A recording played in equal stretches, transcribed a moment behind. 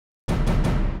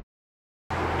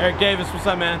Eric Davis, what's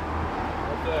up, man?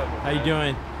 What's up? How you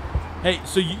doing? Hey,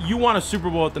 so you won a Super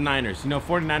Bowl with the Niners. You know,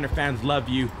 49er fans love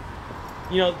you.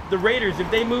 You know, the Raiders,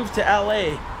 if they move to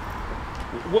LA,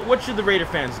 what should the Raider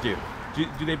fans do?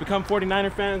 Do they become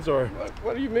 49er fans, or?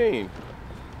 What do you mean?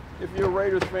 If you're a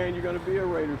Raiders fan, you're going to be a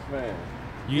Raiders fan.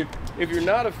 If you're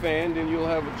not a fan, then you'll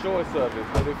have a choice of it.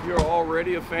 But if you're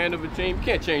already a fan of a team, you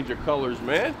can't change your colors,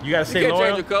 man. You gotta stay loyal. You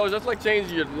can't change your colors. That's like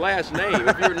changing your last name.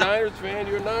 If you're a Niners fan,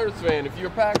 you're a Niners fan. If you're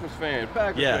a Packers fan,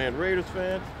 fan. Raiders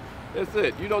fan. That's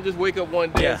it. You don't just wake up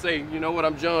one day and say, you know what,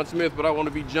 I'm John Smith, but I want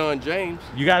to be John James.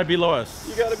 You gotta be loyal.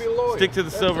 You gotta be loyal. Stick to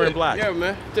the silver and black. Yeah,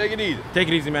 man. Take it easy. Take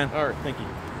it easy, man. All right. Thank you.